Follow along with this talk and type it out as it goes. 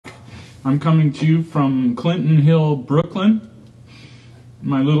I'm coming to you from Clinton Hill, Brooklyn.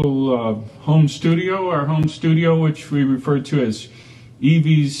 My little home studio, our home studio, which we refer to as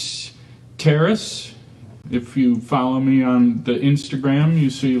Evie's Terrace. If you follow me on the Instagram, you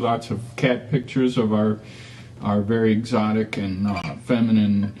see lots of cat pictures of our very exotic and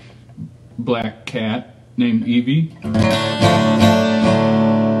feminine black cat named Evie.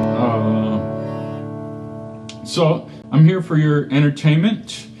 So I'm here for your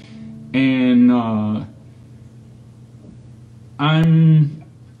entertainment, and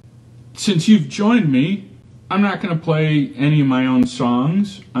since you've joined me, I'm not going to play any of my own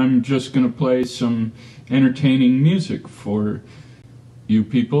songs. I'm just going to play some entertaining music for you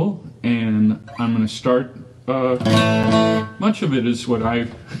people, and I'm going to start. Much of it is what I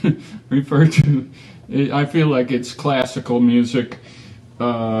refer to. I feel like it's classical music.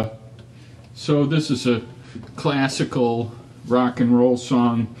 So this is a classical rock and roll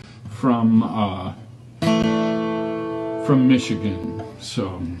song from Michigan.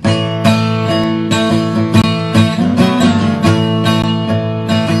 So.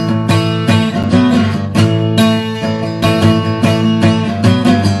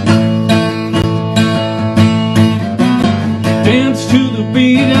 Dance to the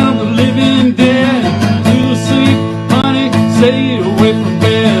beat of the living dead. You sleep, honey, stay away from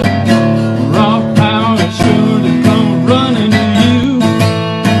bed. Raw power is sure to come running to you.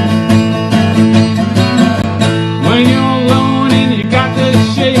 When you're alone and you got the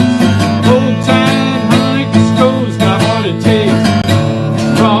shakes, hold tight, honey, 'cause Go's got what it takes.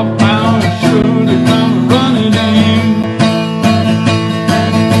 Raw power is sure to come running to you.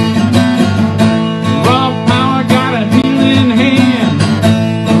 Raw power got a healing hand.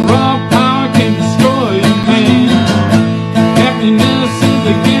 Raw power can destroy a man. Happiness is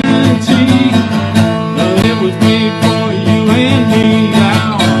a guarantee. It was made for you and me. Now,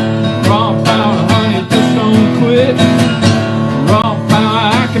 raw power, honey, just don't quit. Raw power,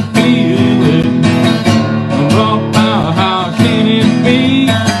 I can feel it. Raw power, how can it be?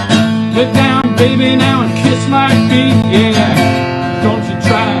 Get down, baby, now and kiss my feet. Yeah, don't you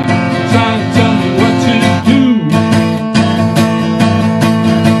try to tell me what to do.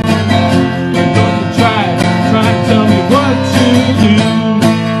 Don't you try to tell me what to do.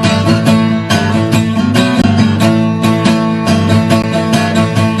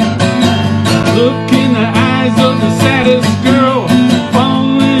 Look in the eyes of the saddest girl,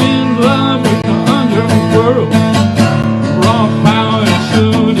 falling in love with the underworld. Raw power is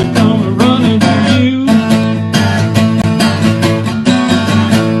sure to come running to you.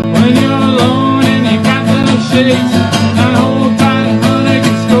 When you're alone and you got the shakes, now hold tight, honey,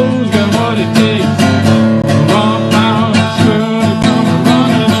 'cause Go's got what it takes. Raw power is sure to come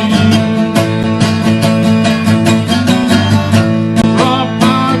running to you. Raw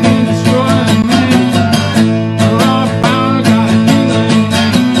power can destroy a man. Raw power got a healing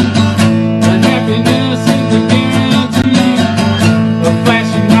hand. The happiness is a guarantee. A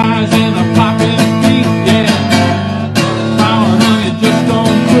flashing eyes and a popping feet, yeah. Power, honey, just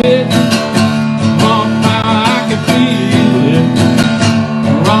don't quit. Raw power, I can feel it.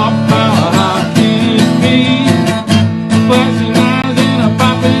 Raw power, how can it be? Flashing eyes and a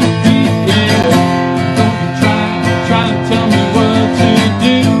popping feet, yeah. Don't you try to tell me what to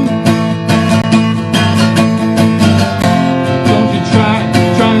do. Don't you try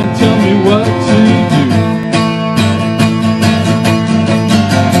to tell me what to do.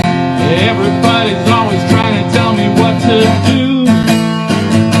 Everybody's always trying to tell me what to do.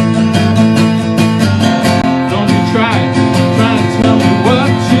 Don't you try to tell me what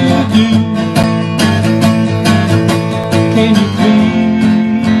to do. Can you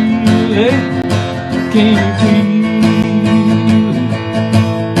feel it? Can you feel it?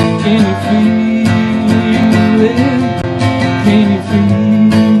 Can you feel it? Can you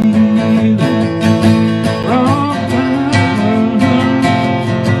feel it? Raw power,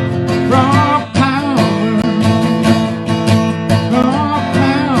 raw power, raw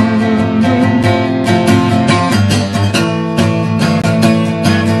power.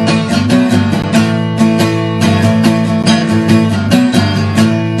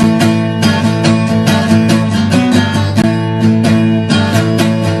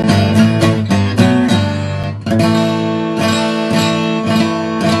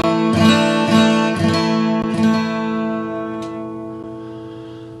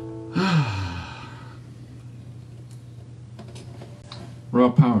 Raw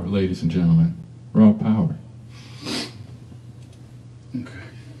power, ladies and gentlemen. Raw power. Okay.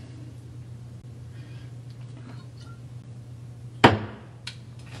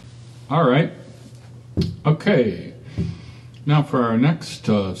 All right. Okay. Now for our next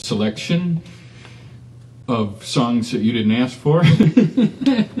selection of songs that you didn't ask for.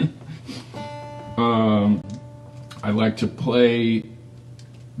 I like to play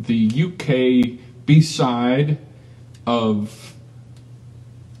the UK B-side of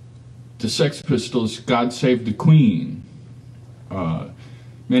the Sex Pistols' God Save the Queen.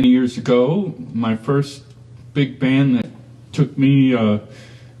 Many years ago, my first big band that took me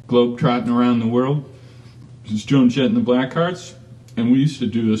globe-trotting around the world was Joan Jett and the Blackhearts, and we used to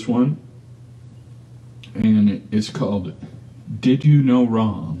do this one, and it's called Did You Know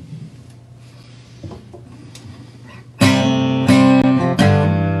Wrong?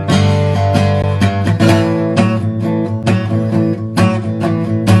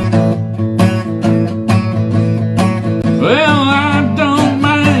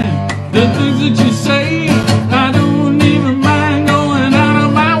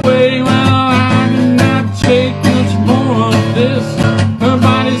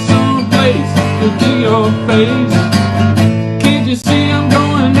 Can't you see I'm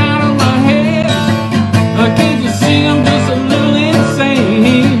going out of my head? Can't you see I'm just a little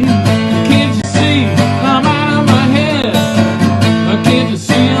insane? Can't you see I'm out of my head? Can't you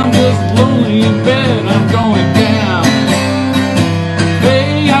see I'm just lonely in bed? I'm going down.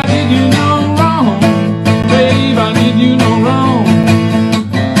 Hey, how did you know wrong? Babe, how did you know wrong?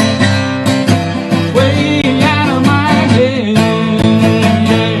 Way out of my head,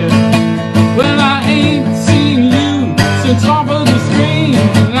 yeah. Well, I ain't it's off of the screen,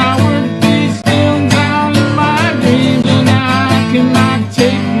 and I work these things out in my dreams, and I cannot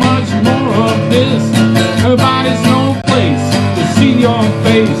take much more of this. Her body's no place to see your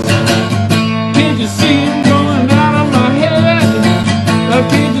face. Can't you see I'm going out of my head?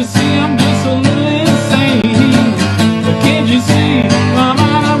 Can't you see I'm just a little insane? Can't you see I'm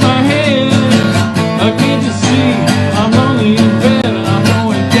out of my head? Can't you see I'm lonely in bed and I'm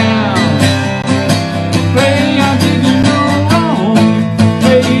going down? Hey, how did you know?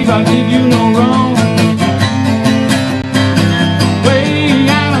 How did you know wrong? Way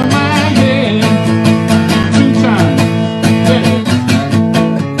out of my head. 2 times.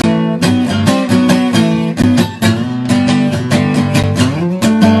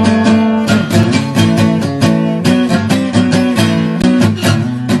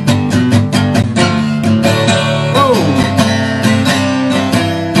 Whoa.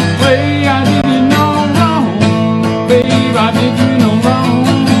 Way how did you know wrong? Babe, how did you know wrong?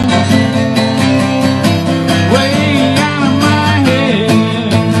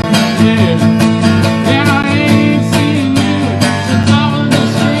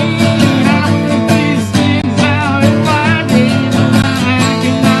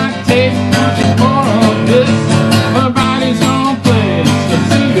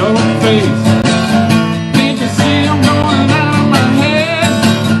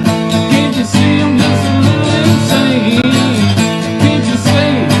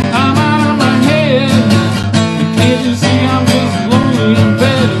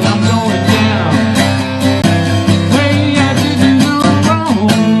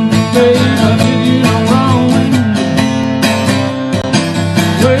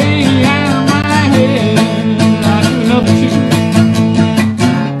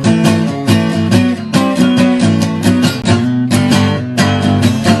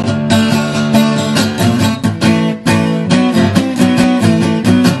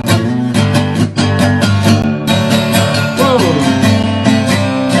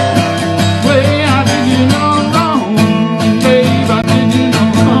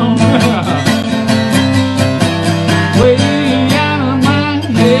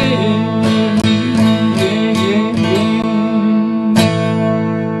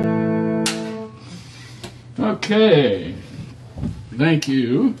 Okay, thank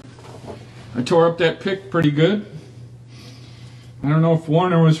you. I tore up that pick pretty good. I don't know if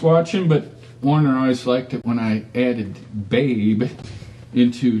Warner was watching, but Warner always liked it when I added babe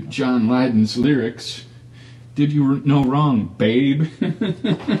into John Lydon's lyrics. Did you know wrong, babe?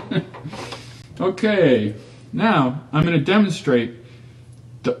 Okay, now I'm going to demonstrate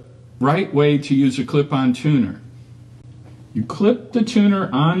the right way to use a clip-on tuner. You clip the tuner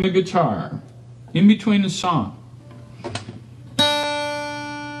on the guitar in between the song.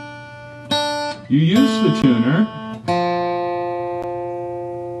 You use the tuner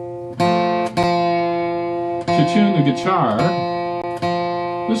to tune the guitar.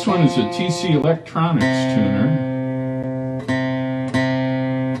 This one is a TC Electronics tuner.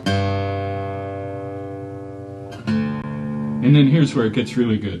 And then here's where it gets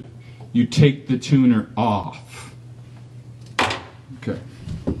really good. You take the tuner off. Okay.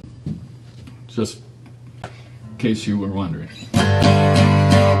 Just case you were wondering.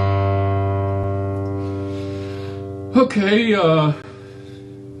 Okay,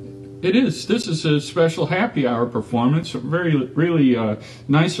 this is a special happy hour performance. Really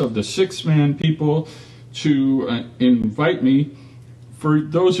nice of the Sixthman people to invite me. For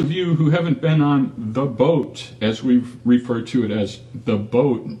those of you who haven't been on the boat, as we've referred to it as the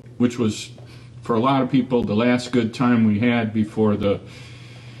boat, which was for a lot of people the last good time we had before the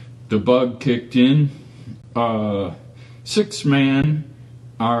bug kicked in. Sixthman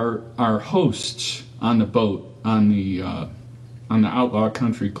are hosts on the boat on the Outlaw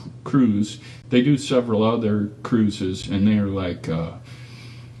Country cruise. They do several other cruises, and they're like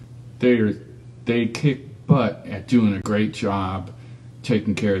they kick butt at doing a great job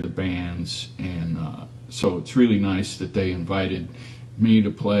taking care of the bands, and so it's really nice that they invited me to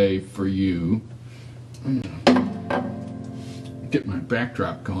play for you. I'm gonna get my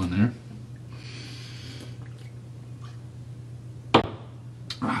backdrop going there.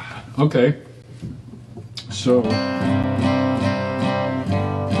 Okay, so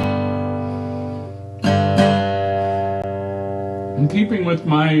in keeping with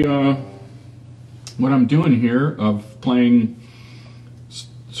my what I'm doing here of playing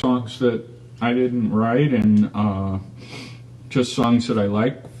songs that I didn't write and just songs that I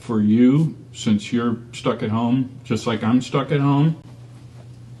like for you, since you're stuck at home just like I'm stuck at home.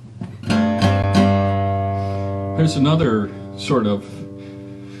 Here's another sort of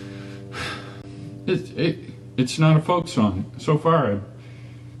it's not a folk song. So far,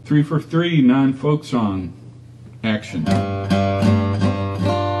 3 for 3 non-folk song action.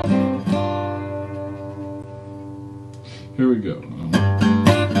 Here we go.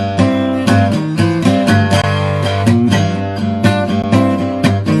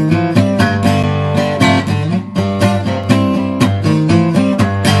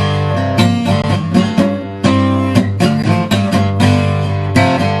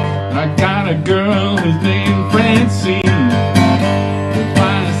 I got a girl who's named Francine, the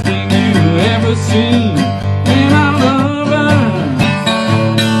finest thing you ever seen, and I love her.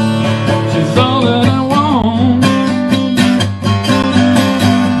 She's all that I want,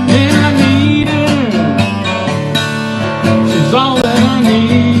 and I need her. She's all that I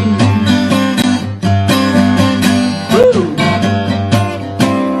need. Woo!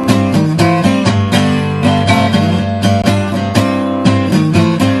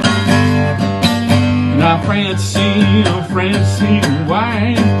 Now Francine, oh Francine,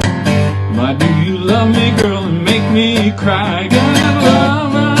 why do you love me, girl, and make me cry? Girl, I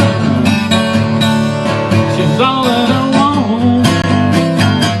love her. She's all that I want,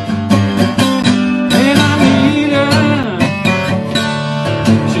 and I need her.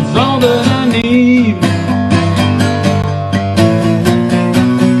 She's all that I need.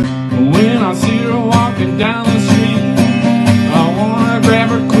 When I see her walking down the street, I wanna grab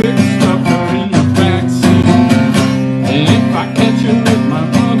her quick, stuff her in the backseat. And if I catch her with my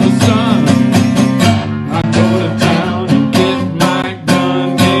mother's son, I go to town and get my gun,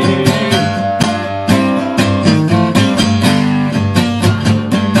 yeah.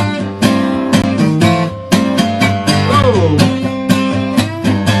 Oh!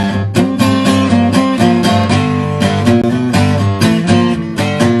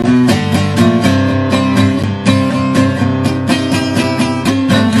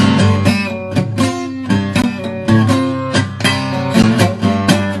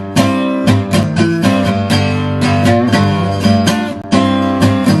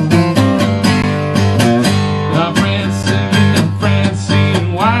 Now Francine,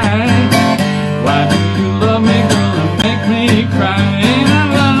 Francine, why do you love me, girl, and make me cry? And I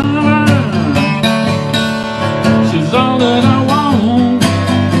love her. She's all that I want,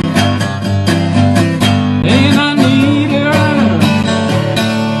 and I need her.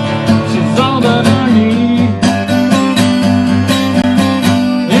 She's all that I need,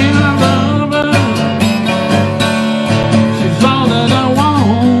 and I love her. She's all that I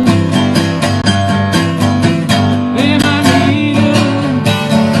want, and I need her.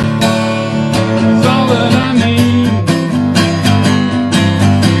 It's all that I need.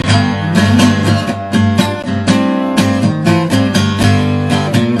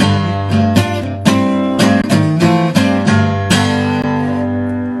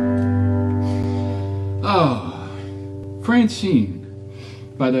 Oh, Francine,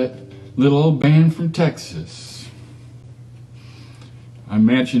 by that little old band from Texas. I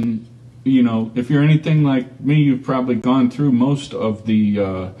imagine, you know, if you're anything like me, you've probably gone through most of the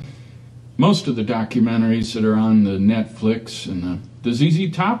documentaries that are on the Netflix, and the ZZ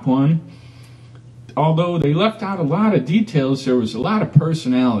Top one, although they left out a lot of details, there was a lot of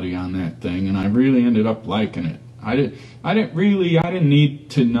personality on that thing, and I really ended up liking it. I didn't need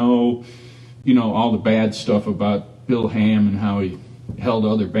to know, you know, all the bad stuff about Bill Ham and how he held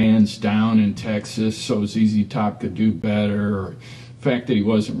other bands down in Texas so ZZ Top could do better, or the fact that he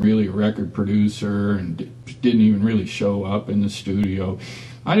wasn't really a record producer and didn't even really show up in the studio.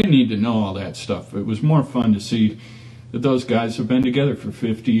 I didn't need to know all that stuff. It was more fun to see that those guys have been together for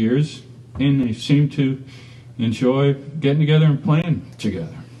 50 years and they seem to enjoy getting together and playing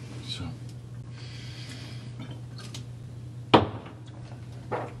together.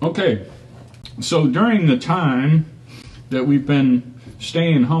 Okay, so during the time that we've been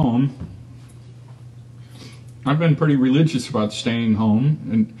staying home, I've been pretty religious about staying home,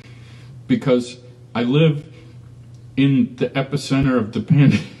 and because I live in the epicenter of the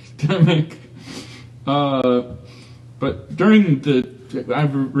pandemic. But during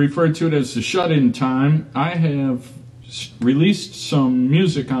I've referred to it as the shut-in time, I have released some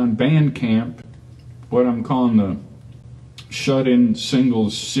music on Bandcamp, what I'm calling the Shut-In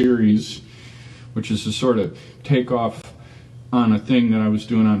Singles Series, which is a sort of takeoff on a thing that I was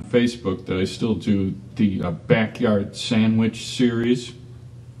doing on Facebook that I still do, the Backyard Sandwich Series.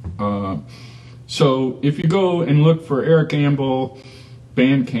 So if you go and look for Eric Ambel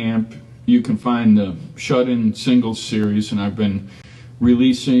Bandcamp, you can find the Shut-In Singles Series, and I've been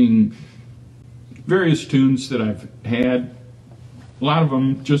releasing various tunes that I've had, a lot of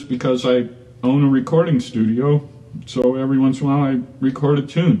them just because I own a recording studio. So every once in a while I record a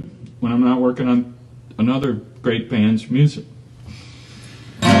tune when I'm not working on another great band's music.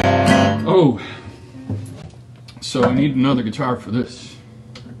 Oh, so I need another guitar for this.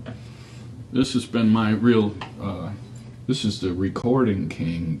 This has been my real, this is the Recording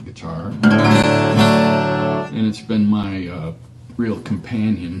King guitar. And it's been my real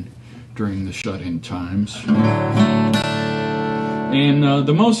companion during the shut-in times. And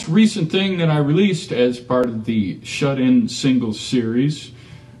the most recent thing that I released as part of the Shut-In Singles Series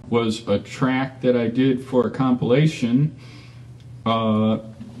was a track that I did for a compilation.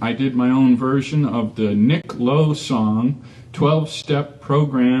 I did my own version of the Nick Lowe song, 12-Step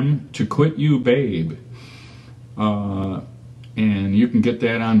Program to Quit You Babe. And you can get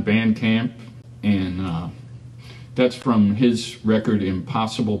that on Bandcamp, and that's from his record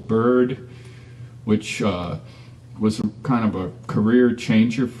Impossible Bird, which was kind of a career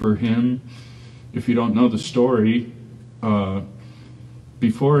changer for him. If you don't know the story,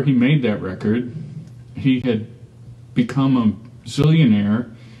 before he made that record, he had become a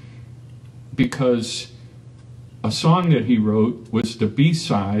zillionaire because a song that he wrote was the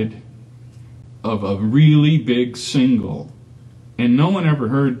B-side of a really big single. And no one ever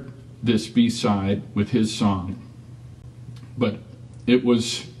heard this B-side with his song. But it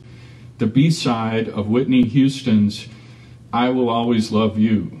was the B-side of Whitney Houston's I Will Always Love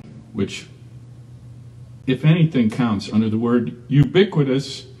You, which, if anything counts under the word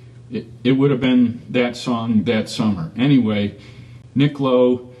ubiquitous, it would have been that song that summer. Anyway, Nick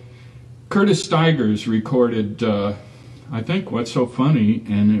Lowe, Curtis Stigers recorded, I think, What's So Funny,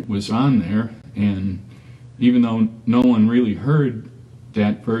 and it was on there, and even though no one really heard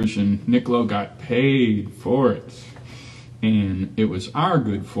that version, Nick Lowe got paid for it. And it was our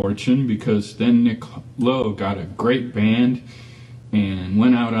good fortune because then Nick Lowe got a great band and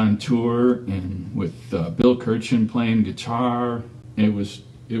went out on tour, and with Bill Kirchen playing guitar. That was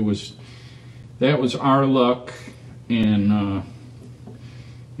our luck, and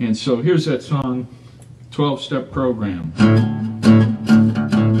so here's that song, 12-Step Program.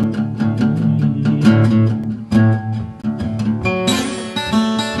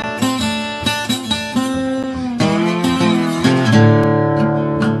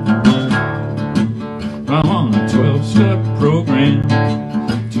 I'm on a 12-step program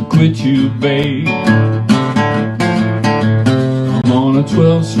to quit you, babe. I'm on a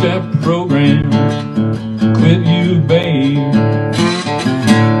 12-step program to quit you, babe.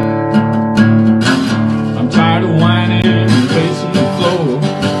 I'm tired of whining and pacing the floor.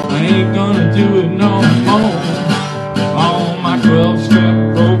 I ain't gonna do it no more. On my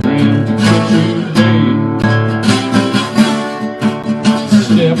 12-step program to quit you, babe.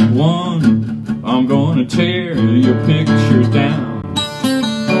 Step 1, I'm gonna tear your picture down.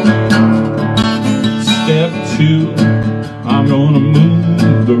 Step 2, I'm gonna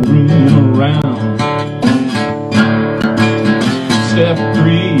move the room around. Step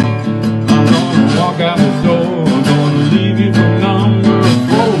 3, I'm gonna walk out the door. I'm gonna leave you for number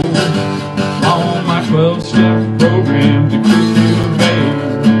 4 on my 12-step program to quit you, babe.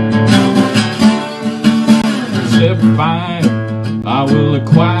 Step 5, I will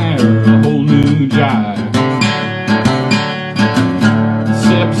acquire a whole new jive.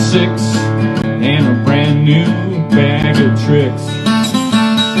 Step 6, and a brand new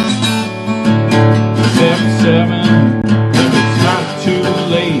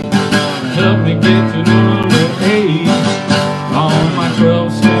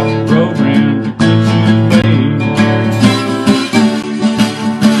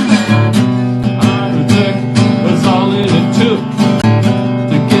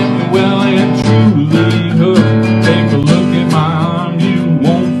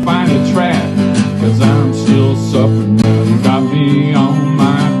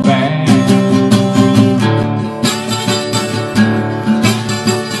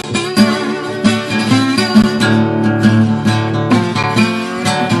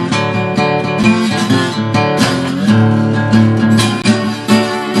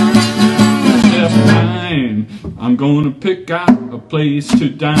I'm going to pick out a place to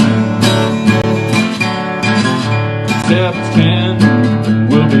dine. Step 10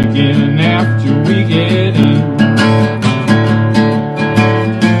 will begin after we get in.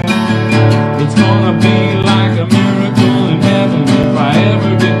 It's gonna be like a miracle in heaven if I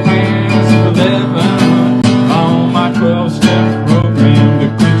ever get past 11 on my 12-step program to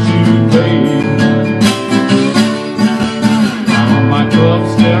quit you, babe. On my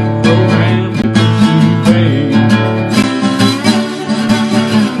 12-step program to quit you, babe.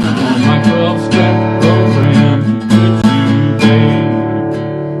 On my 12-step program to quit you, babe.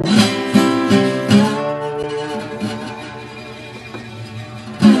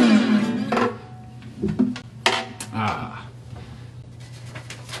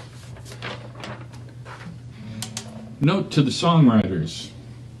 Note to the songwriters: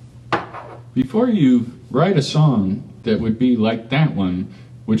 before you write a song that would be like that one,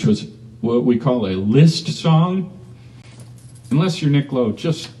 which was what we call a list song, unless you're Nick Lowe,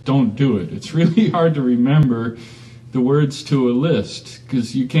 just don't do it. It's really hard to remember the words to a list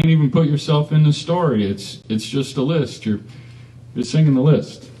because you can't even put yourself in the story. It's just a list. You're singing the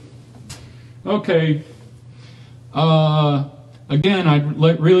list. Okay. Again, I'd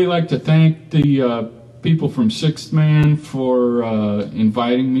really like to thank the people from Sixthman for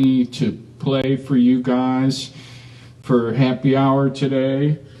inviting me to play for you guys for happy hour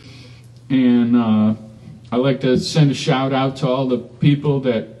today. And I'd like to send a shout out to all the people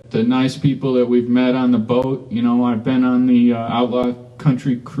the nice people that we've met on the boat. You know, I've been on the Outlaw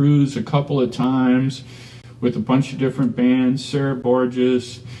Country Cruise a couple of times with a bunch of different bands. Sarah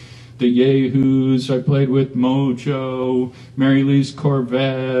Borges, the Yahoos, I played with Mojo, Mary Lee's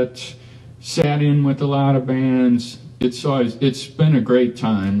Corvette, sat in with a lot of bands. It's been a great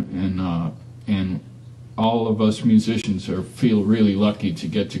time, and all of us musicians feel really lucky to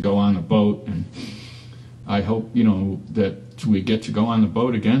get to go on the boat, and I hope, you know, that we get to go on the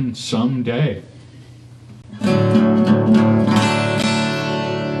boat again someday.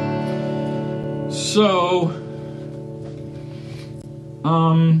 So,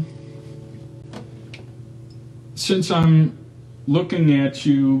 since I'm looking at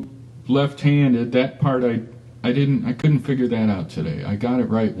you left-handed, that part I couldn't figure that out today. I got it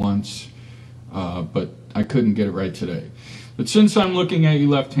right once, but I couldn't get it right today. But since I'm looking at you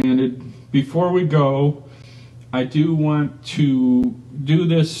left-handed, before we go, I do want to do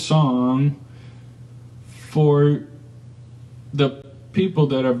this song for the people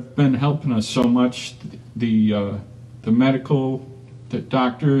that have been helping us so much, the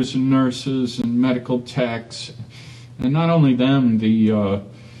doctors and nurses and medical techs, and not only them,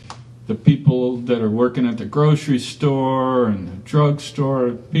 the people that are working at the grocery store and the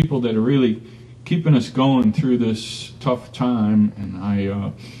drugstore, people that are really keeping us going through this tough time,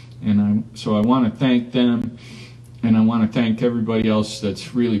 so I want to thank them, and I want to thank everybody else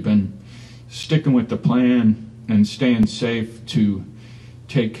that's really been sticking with the plan and staying safe to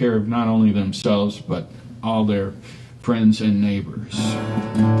take care of not only themselves but all their friends and neighbors.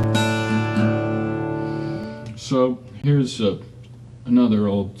 So here's another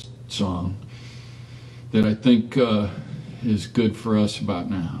old song that I think is good for us about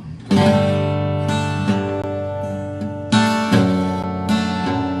now.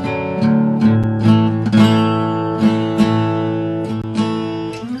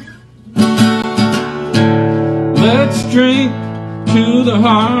 Let's drink to the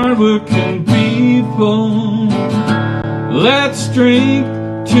hard-working people. Let's drink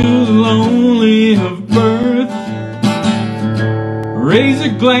to the lonely of birth. Raise a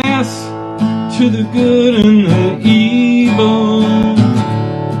glass to the good and the evil.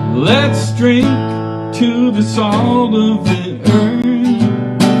 Let's drink to the salt of the earth.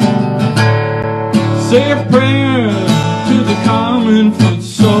 Say a prayer to the common foot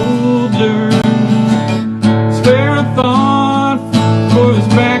soldier. Spare a thought for his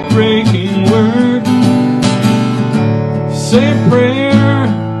back-breaking work. Say a prayer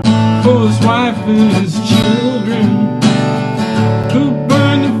for his wife and his children, who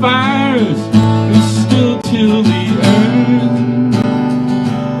burned the fires and still till the earth.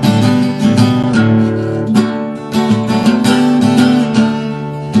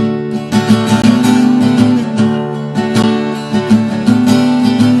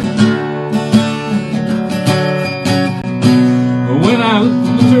 When I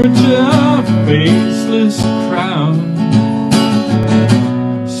search a faceless crowd,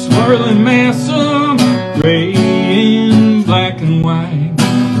 swirling mass of gray and black and white,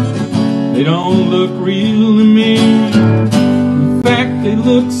 they don't look real to me. In fact, they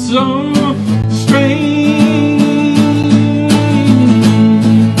look so strange.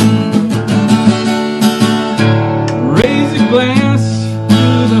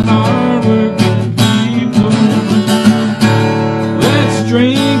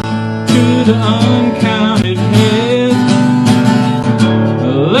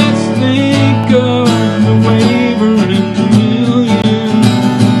 think of the wavering million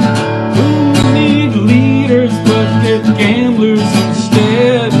who need leaders but get gamblers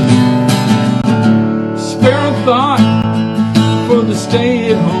instead. Spare a thought for the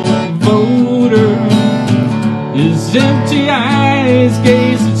stay-at-home voter. His empty eyes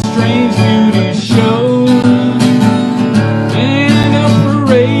gaze at strange beauty shows and a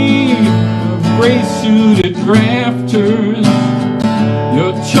parade of gray-suited grafters.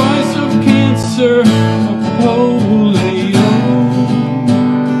 Your choice of cancer or polio.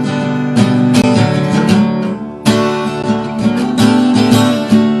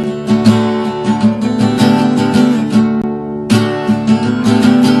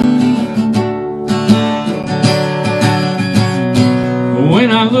 When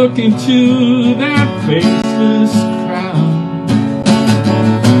I look into that faceless crowd,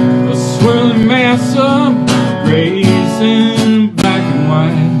 a swirling mass of grays and black and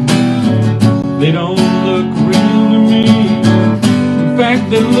white, they don't look real to me. In fact,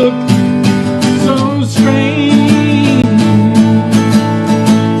 they look so strange.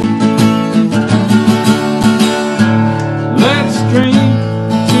 Let's drink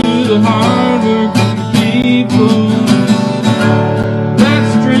to the hard-working people.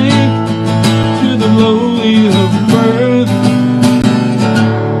 Let's drink to the lowly of birth.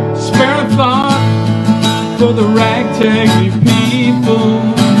 Spare a thought for the ragtaggy people.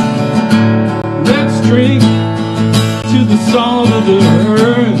 Let's drink to the salt of the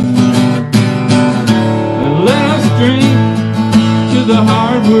earth. And let us drink to the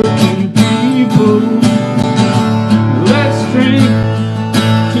hard-working people. Let's drink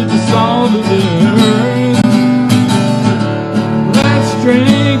to the salt of the earth. Let's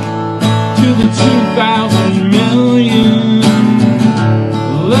drink to the 2,000 million.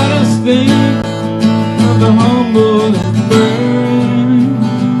 Let us think of the humble and burn.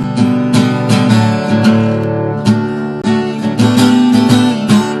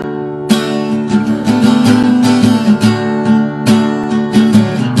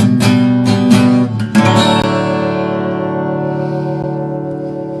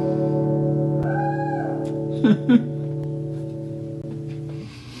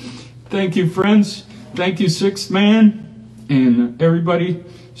 Thank you, friends. Thank you, Sixthman. And everybody,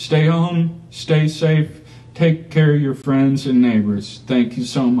 stay home, stay safe, take care of your friends and neighbors. Thank you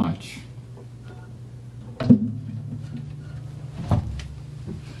so much.